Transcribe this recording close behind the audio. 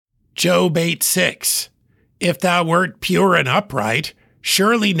Job 8:6. If thou wert pure and upright,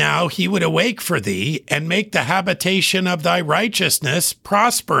 surely now he would awake for thee and make the habitation of thy righteousness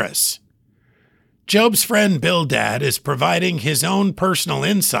prosperous. Job's friend Bildad is providing his own personal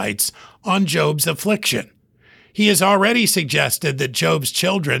insights on Job's affliction. He has already suggested that Job's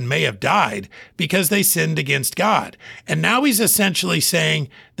children may have died because they sinned against God, and now he's essentially saying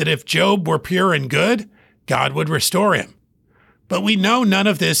that if Job were pure and good, God would restore him. But we know none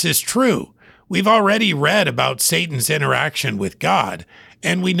of this is true. We've already read about Satan's interaction with God,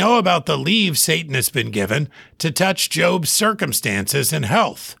 and we know about the leave Satan has been given to touch Job's circumstances and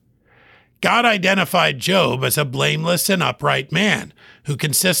health. God identified Job as a blameless and upright man who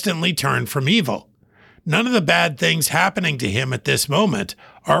consistently turned from evil. None of the bad things happening to him at this moment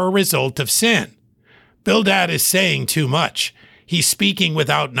are a result of sin. Bildad is saying too much. He's speaking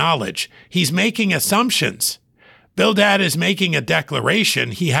without knowledge. He's making assumptions. Bildad is making a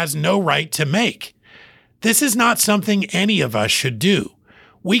declaration he has no right to make. This is not something any of us should do.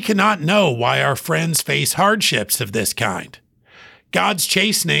 We cannot know why our friends face hardships of this kind. God's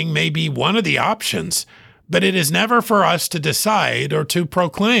chastening may be one of the options, but it is never for us to decide or to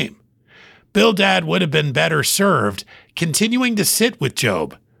proclaim. Bildad would have been better served continuing to sit with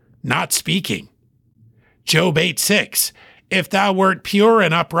Job, not speaking. Job 8:6. If thou wert pure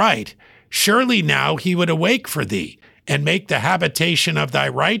and upright, surely now he would awake for thee and make the habitation of thy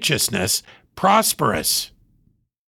righteousness prosperous.